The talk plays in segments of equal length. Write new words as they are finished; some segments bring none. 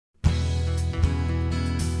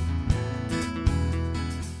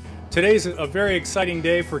Today's a very exciting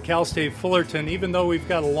day for Cal State Fullerton. Even though we've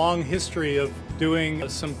got a long history of doing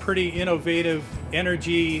some pretty innovative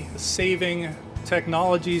energy saving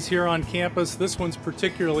technologies here on campus, this one's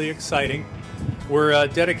particularly exciting. We're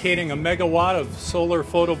dedicating a megawatt of solar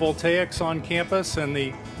photovoltaics on campus and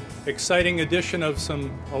the exciting addition of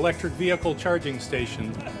some electric vehicle charging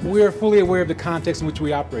stations. We are fully aware of the context in which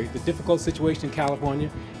we operate, the difficult situation in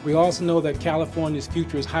California. We also know that California's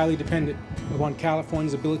future is highly dependent upon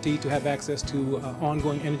California's ability to have access to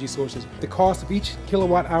ongoing energy sources. The cost of each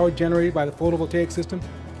kilowatt hour generated by the photovoltaic system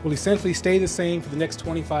will essentially stay the same for the next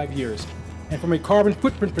 25 years. And from a carbon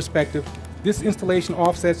footprint perspective, this installation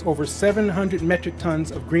offsets over 700 metric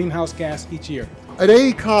tons of greenhouse gas each year. At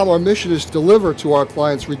AECOM, our mission is to deliver to our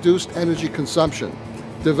clients reduced energy consumption,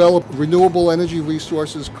 develop renewable energy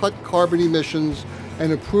resources, cut carbon emissions,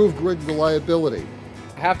 and improve grid reliability.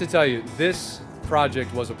 I have to tell you, this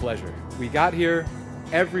project was a pleasure. We got here,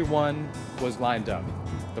 everyone was lined up.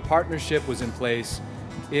 The partnership was in place,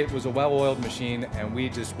 it was a well-oiled machine, and we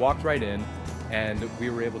just walked right in, and we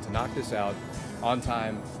were able to knock this out on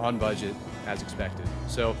time, on budget, as expected.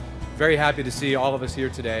 So, very happy to see all of us here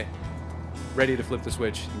today, ready to flip the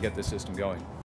switch and get this system going.